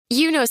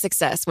You know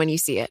success when you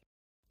see it.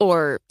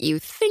 Or you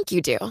think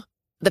you do.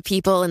 The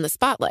people in the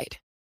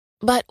spotlight.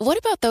 But what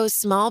about those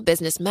small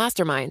business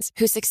masterminds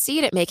who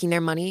succeed at making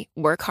their money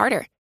work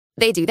harder?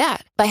 They do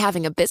that by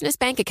having a business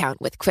bank account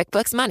with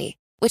QuickBooks Money,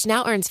 which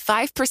now earns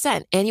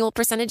 5% annual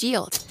percentage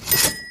yield.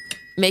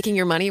 Making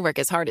your money work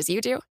as hard as you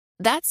do?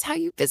 That's how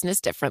you business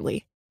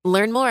differently.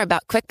 Learn more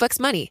about QuickBooks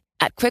Money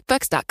at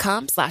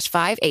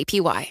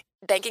quickbooks.com/5APY.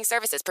 Banking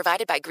services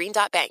provided by Green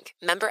Dot Bank.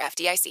 Member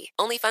FDIC.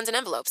 Only funds and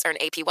envelopes earn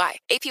APY.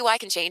 APY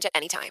can change at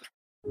any time.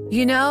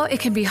 You know, it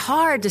can be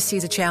hard to see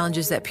the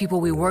challenges that people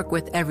we work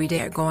with every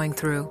day are going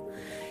through.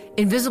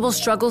 Invisible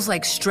struggles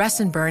like stress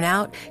and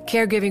burnout,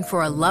 caregiving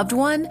for a loved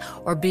one,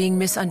 or being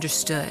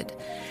misunderstood.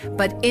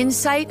 But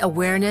insight,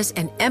 awareness,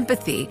 and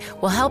empathy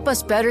will help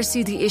us better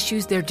see the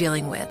issues they're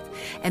dealing with.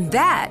 And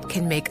that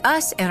can make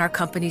us and our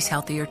companies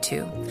healthier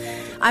too.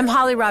 I'm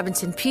Holly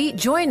Robinson Peete.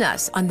 Join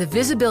us on The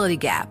Visibility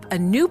Gap, a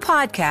new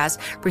podcast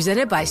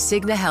presented by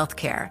Cigna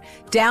Healthcare.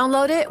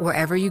 Download it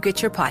wherever you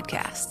get your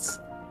podcasts.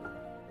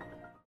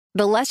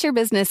 The less your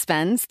business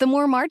spends, the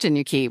more margin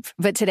you keep.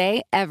 But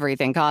today,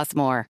 everything costs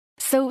more.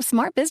 So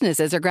smart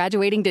businesses are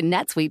graduating to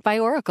NetSuite by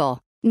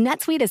Oracle.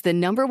 NetSuite is the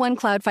 #1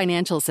 cloud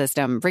financial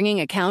system,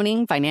 bringing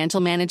accounting, financial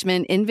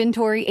management,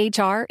 inventory,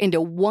 HR into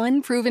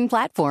one proven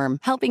platform,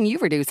 helping you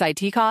reduce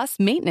IT costs,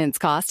 maintenance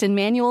costs, and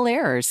manual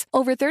errors.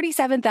 Over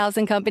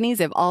 37,000 companies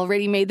have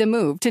already made the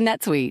move to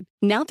NetSuite.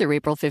 Now through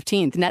April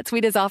 15th,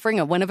 NetSuite is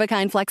offering a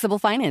one-of-a-kind flexible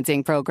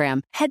financing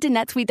program. Head to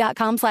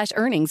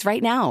netsuite.com/earnings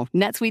right now.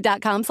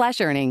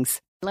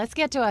 netsuite.com/earnings. Let's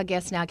get to our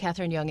guest now.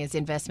 Catherine Yeung is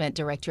Investment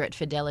Director at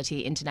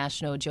Fidelity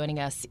International, joining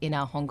us in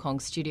our Hong Kong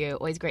studio.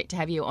 Always great to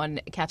have you on,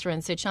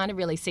 Catherine. So China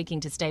really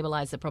seeking to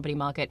stabilise the property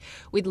market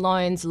with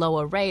loans,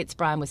 lower rates.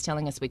 Brian was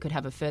telling us we could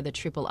have a further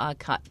RRR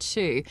cut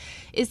too.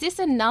 Is this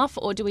enough,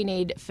 or do we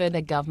need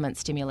further government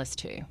stimulus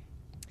too?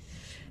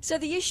 So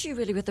the issue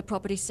really with the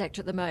property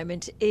sector at the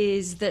moment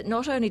is that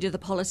not only do the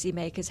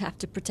policymakers have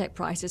to protect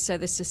prices, so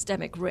there's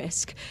systemic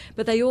risk,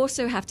 but they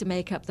also have to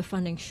make up the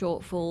funding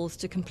shortfalls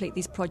to complete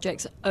these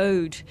projects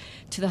owed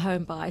to the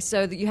home buyer,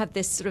 so that you have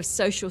this sort of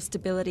social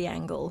stability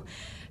angle.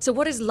 So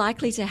what is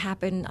likely to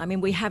happen? I mean,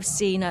 we have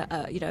seen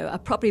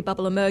a property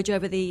bubble emerge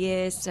over the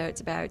years. So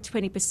it's about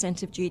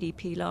 20% of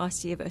GDP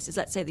last year versus,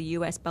 let's say, the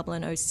US bubble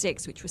in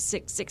 '06, which was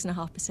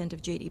 6.5%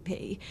 of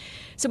GDP.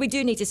 So we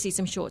do need to see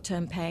some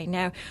short-term pain.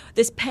 Now,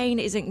 this pain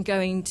isn't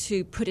going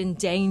to put in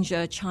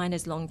danger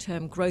China's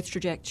long-term growth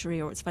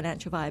trajectory or its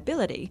financial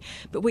viability,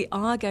 but we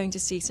are going to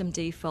see some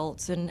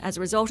defaults. And as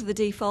a result of the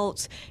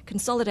defaults,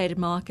 consolidated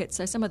markets,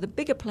 so some of the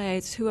bigger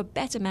players who are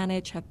better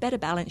managed, have better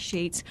balance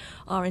sheets,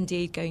 are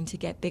indeed going to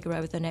get bigger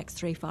over the next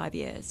 3-5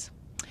 years.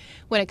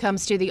 When it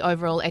comes to the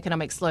overall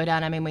economic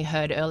slowdown, I mean, we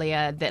heard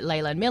earlier that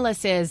Leyland Miller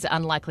says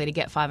unlikely to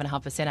get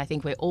 5.5%. I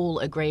think we all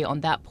agree on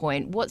that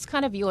point. What's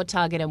kind of your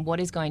target, and what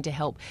is going to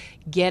help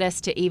get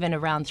us to even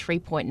around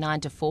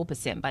 3.9 to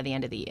 4% by the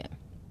end of the year?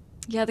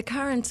 Yeah, the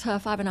current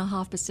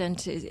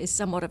 5.5% is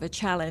somewhat of a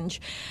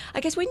challenge.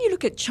 I guess when you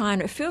look at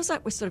China, it feels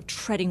like we're sort of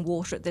treading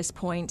water at this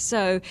point.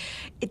 So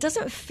it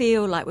doesn't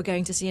feel like we're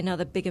going to see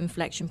another big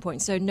inflection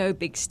point, so no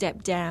big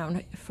step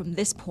down from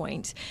this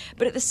point.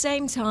 But at the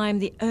same time,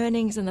 the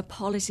earnings and the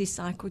policy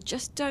cycle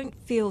just don't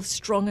feel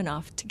strong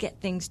enough to get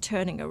things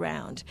turning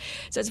around.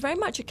 So it's very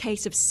much a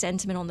case of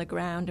sentiment on the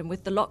ground, and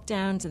with the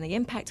lockdowns and the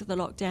impact of the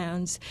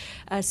lockdowns,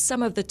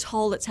 some of the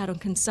toll that's had on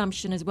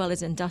consumption as well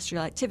as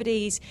industrial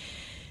activities.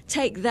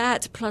 Take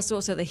that, plus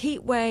also the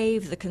heat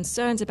wave, the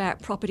concerns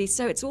about property.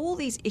 So it's all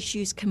these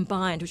issues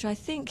combined, which I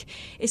think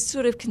is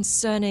sort of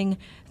concerning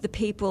the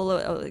people,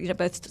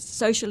 both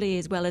socially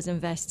as well as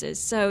investors.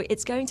 So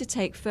it's going to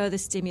take further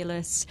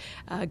stimulus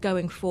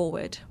going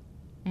forward.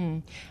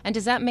 And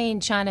does that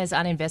mean China's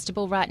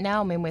uninvestable right now?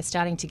 I mean, we're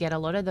starting to get a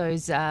lot of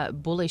those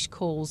bullish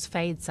calls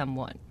fade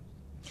somewhat.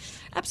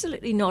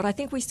 Absolutely not. I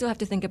think we still have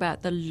to think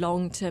about the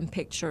long-term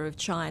picture of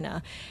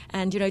China.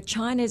 And,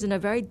 China is in a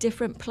very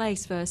different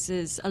place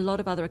versus a lot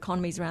of other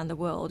economies around the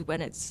world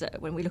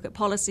when we look at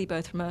policy,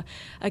 both from a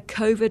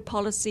COVID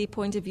policy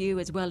point of view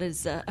as well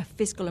as a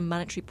fiscal and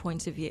monetary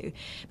point of view.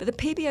 But the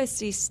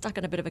PBOC is stuck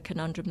in a bit of a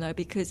conundrum, though,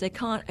 because they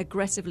can't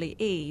aggressively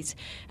ease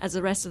as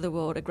the rest of the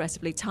world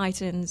aggressively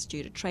tightens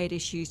due to trade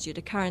issues, due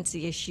to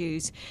currency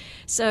issues.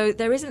 So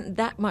there isn't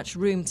that much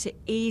room to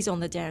ease on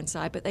the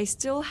downside, but they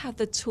still have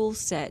the tool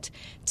set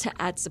to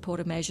add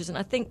supportive measures. And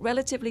I think,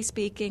 relatively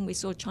speaking, we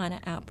saw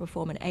China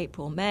outperform in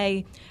April,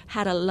 May,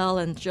 had a lull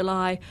in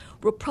July.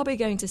 We're probably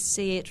going to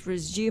see it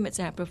resume its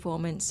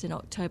outperformance in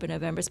October,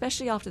 November,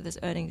 especially after this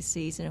earnings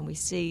season, and we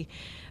see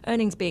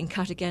earnings being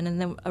cut again and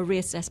then a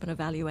reassessment of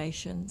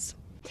valuations.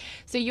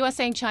 So you are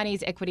saying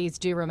Chinese equities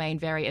do remain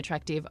very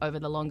attractive over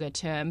the longer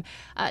term.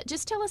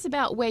 Just tell us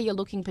about where you're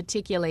looking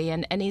particularly,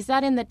 and is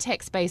that in the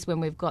tech space when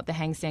we've got the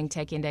Hang Seng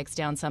Tech Index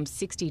down some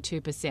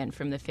 62%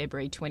 from the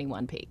February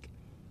 21 peak?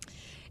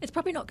 It's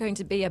probably not going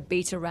to be a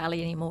beta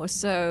rally anymore.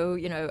 So,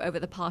 over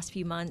the past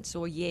few months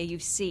or year,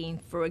 you've seen,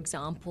 for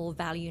example,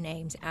 value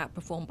names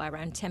outperform by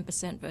around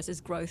 10%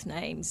 versus growth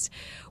names.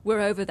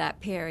 We're over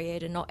that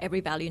period, and not every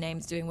value name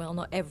is doing well.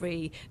 Not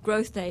every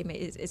growth name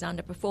is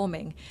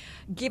underperforming.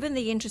 Given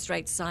the interest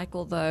rate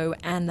cycle, though,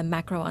 and the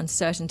macro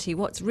uncertainty,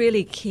 what's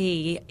really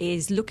key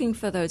is looking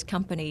for those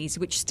companies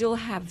which still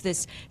have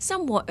this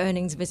somewhat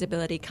earnings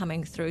visibility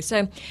coming through.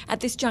 So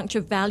at this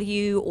juncture,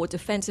 value or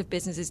defensive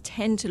businesses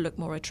tend to look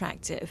more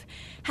attractive.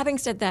 Having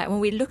said that, when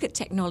we look at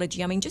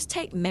technology, just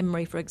take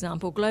memory, for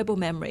example, global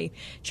memory.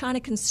 China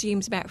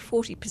consumes about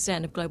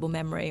 40% of global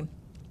memory.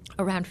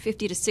 Around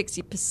 50 to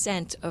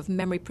 60% of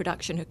memory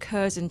production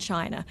occurs in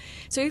China.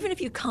 So even if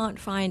you can't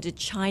find a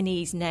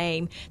Chinese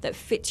name that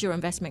fits your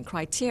investment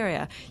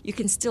criteria, you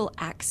can still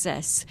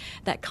access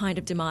that kind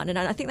of demand. And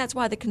I think that's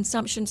why the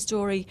consumption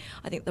story,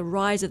 I think the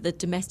rise of the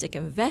domestic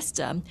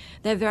investor,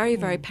 they're very,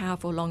 very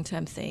powerful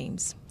long-term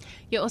themes.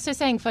 You're also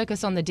saying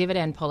focus on the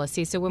dividend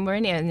policy. So when we're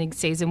in earnings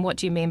season, what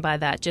do you mean by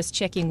that? Just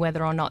checking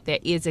whether or not there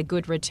is a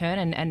good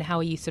return, and how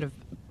are you sort of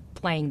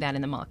playing that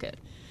in the market?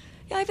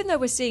 Yeah, even though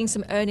we're seeing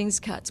some earnings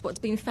cuts, what's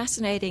been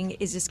fascinating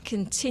is this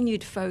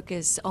continued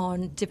focus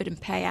on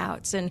dividend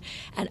payouts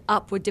and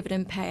upward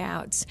dividend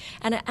payouts.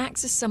 And it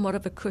acts as somewhat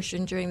of a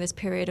cushion during this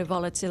period of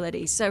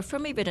volatility. So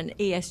from even an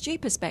ESG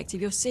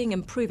perspective, you're seeing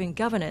improving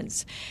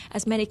governance.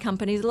 As many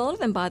companies, a lot of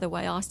them, by the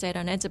way, are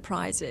state-owned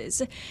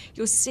enterprises,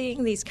 you're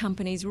seeing these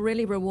companies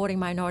really rewarding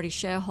minority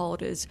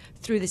shareholders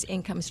through this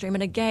income stream.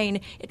 And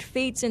again, it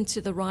feeds into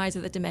the rise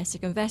of the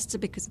domestic investor,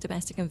 because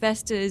domestic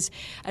investors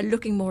are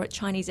looking more at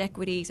Chinese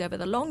equities over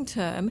the long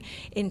term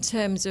in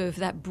terms of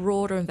that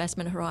broader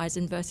investment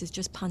horizon versus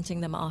just punting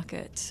the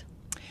market.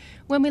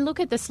 When we look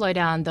at the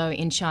slowdown, though,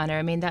 in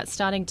China, that's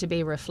starting to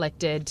be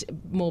reflected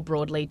more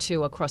broadly,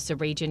 too, across the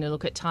region. You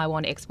look at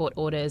Taiwan export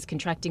orders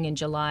contracting in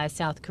July,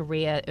 South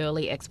Korea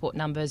early export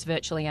numbers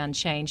virtually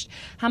unchanged.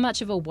 How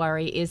much of a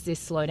worry is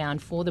this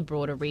slowdown for the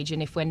broader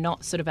region if we're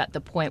not sort of at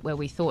the point where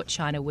we thought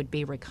China would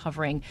be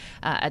recovering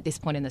at this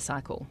point in the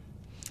cycle?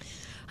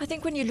 I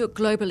think when you look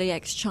globally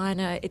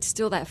ex-China, it's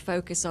still that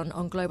focus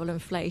on global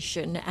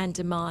inflation and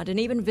demand, and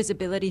even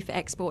visibility for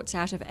exports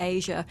out of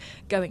Asia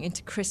going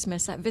into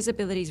Christmas. That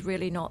visibility is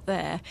really not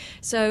there.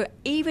 So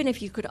even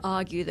if you could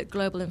argue that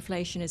global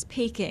inflation is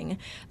peaking,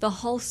 the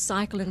whole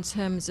cycle in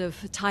terms of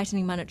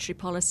tightening monetary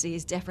policy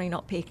is definitely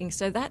not peaking.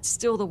 So that's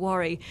still the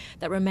worry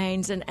that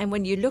remains. And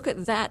when you look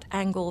at that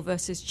angle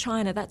versus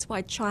China, that's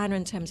why China,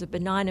 in terms of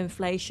benign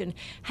inflation,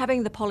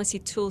 having the policy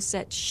tool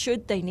set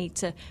should they need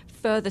to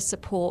further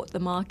support the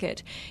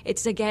market.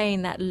 It's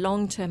again that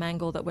long-term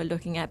angle that we're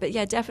looking at. But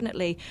yeah,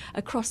 definitely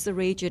across the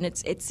region,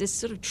 it's this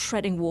sort of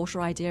treading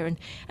water idea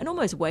and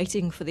almost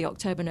waiting for the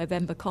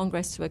October-November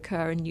Congress to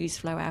occur and news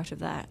flow out of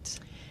that.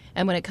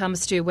 And when it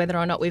comes to whether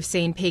or not we've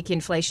seen peak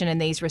inflation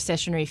and these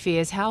recessionary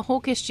fears, how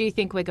hawkish do you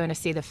think we're going to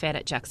see the Fed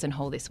at Jackson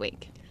Hole this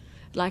week?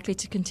 Likely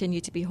to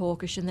continue to be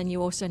hawkish, and then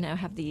you also now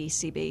have the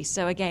ECB.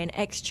 So again,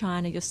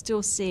 ex-China, you're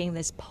still seeing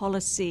this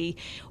policy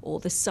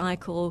or the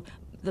cycle.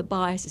 The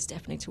bias is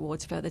definitely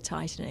towards further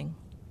tightening.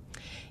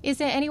 Is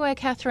there anywhere,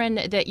 Catherine,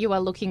 that you are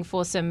looking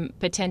for some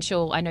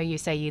potential? I know you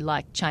say you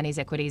like Chinese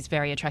equities,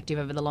 very attractive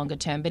over the longer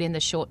term, but in the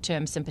short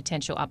term, some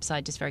potential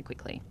upside, just very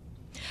quickly.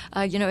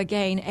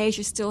 Again,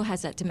 Asia still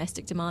has that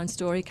domestic demand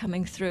story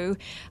coming through.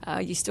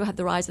 You still have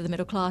the rise of the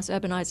middle class,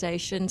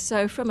 urbanization.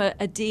 So from a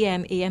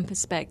DM-EM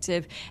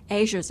perspective,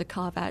 Asia as a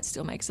carve-out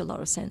still makes a lot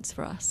of sense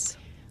for us.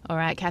 All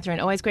right,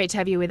 Catherine, always great to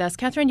have you with us.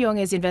 Catherine Yeung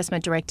is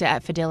Investment Director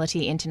at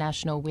Fidelity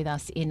International with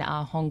us in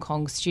our Hong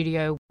Kong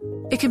studio.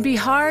 It can be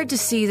hard to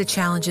see the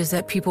challenges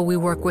that people we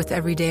work with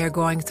every day are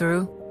going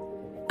through.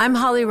 I'm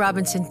Holly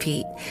Robinson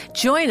Peete.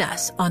 Join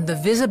us on The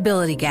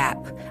Visibility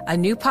Gap, a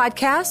new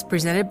podcast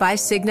presented by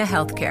Cigna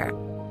Healthcare.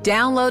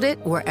 Download it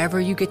wherever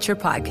you get your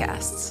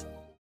podcasts.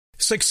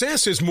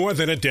 Success is more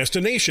than a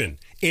destination.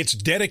 It's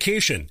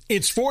dedication,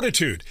 it's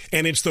fortitude,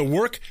 and it's the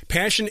work,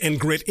 passion, and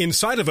grit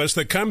inside of us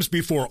that comes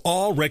before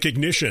all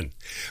recognition.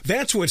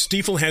 That's what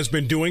Stifel has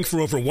been doing for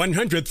over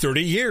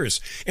 130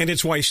 years, and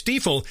it's why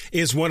Stifel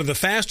is one of the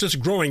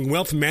fastest-growing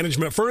wealth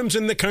management firms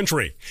in the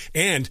country.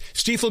 And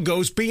Stifel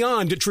goes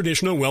beyond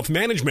traditional wealth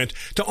management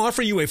to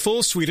offer you a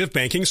full suite of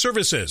banking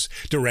services,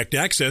 direct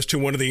access to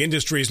one of the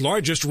industry's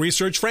largest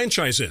research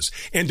franchises,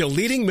 and a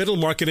leading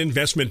middle-market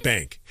investment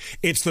bank.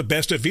 It's the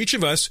best of each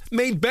of us,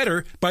 made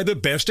better by the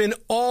best in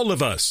all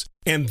of us.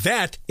 And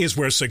that is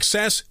where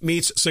success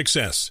meets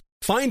success.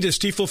 Find a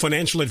Stifel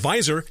financial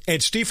advisor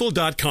at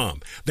stifel.com.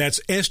 That's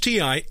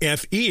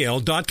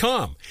STIFEL.com.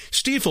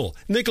 Stifel,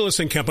 Nicholas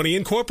 & Company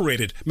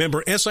Incorporated,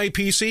 member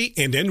SIPC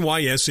and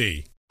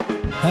NYSE.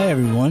 Hi,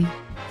 everyone.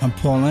 I'm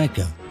Paul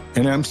Anka.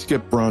 And I'm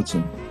Skip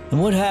Bronson.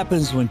 And what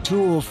happens when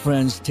two old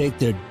friends take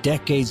their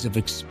decades of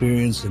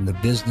experience in the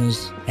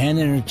business and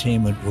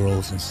entertainment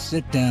worlds and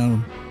sit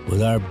down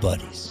with our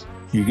buddies?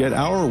 You get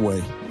Our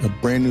Way, a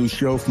brand new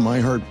show from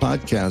iHeart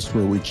Podcast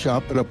where we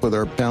chop it up with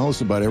our pals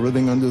about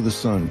everything under the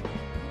sun.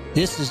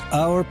 This is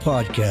our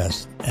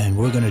podcast, and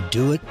we're going to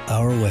do it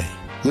our way.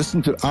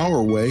 Listen to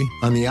Our Way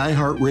on the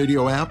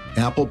iHeartRadio app,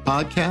 Apple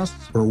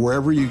Podcasts, or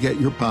wherever you get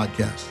your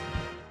podcasts.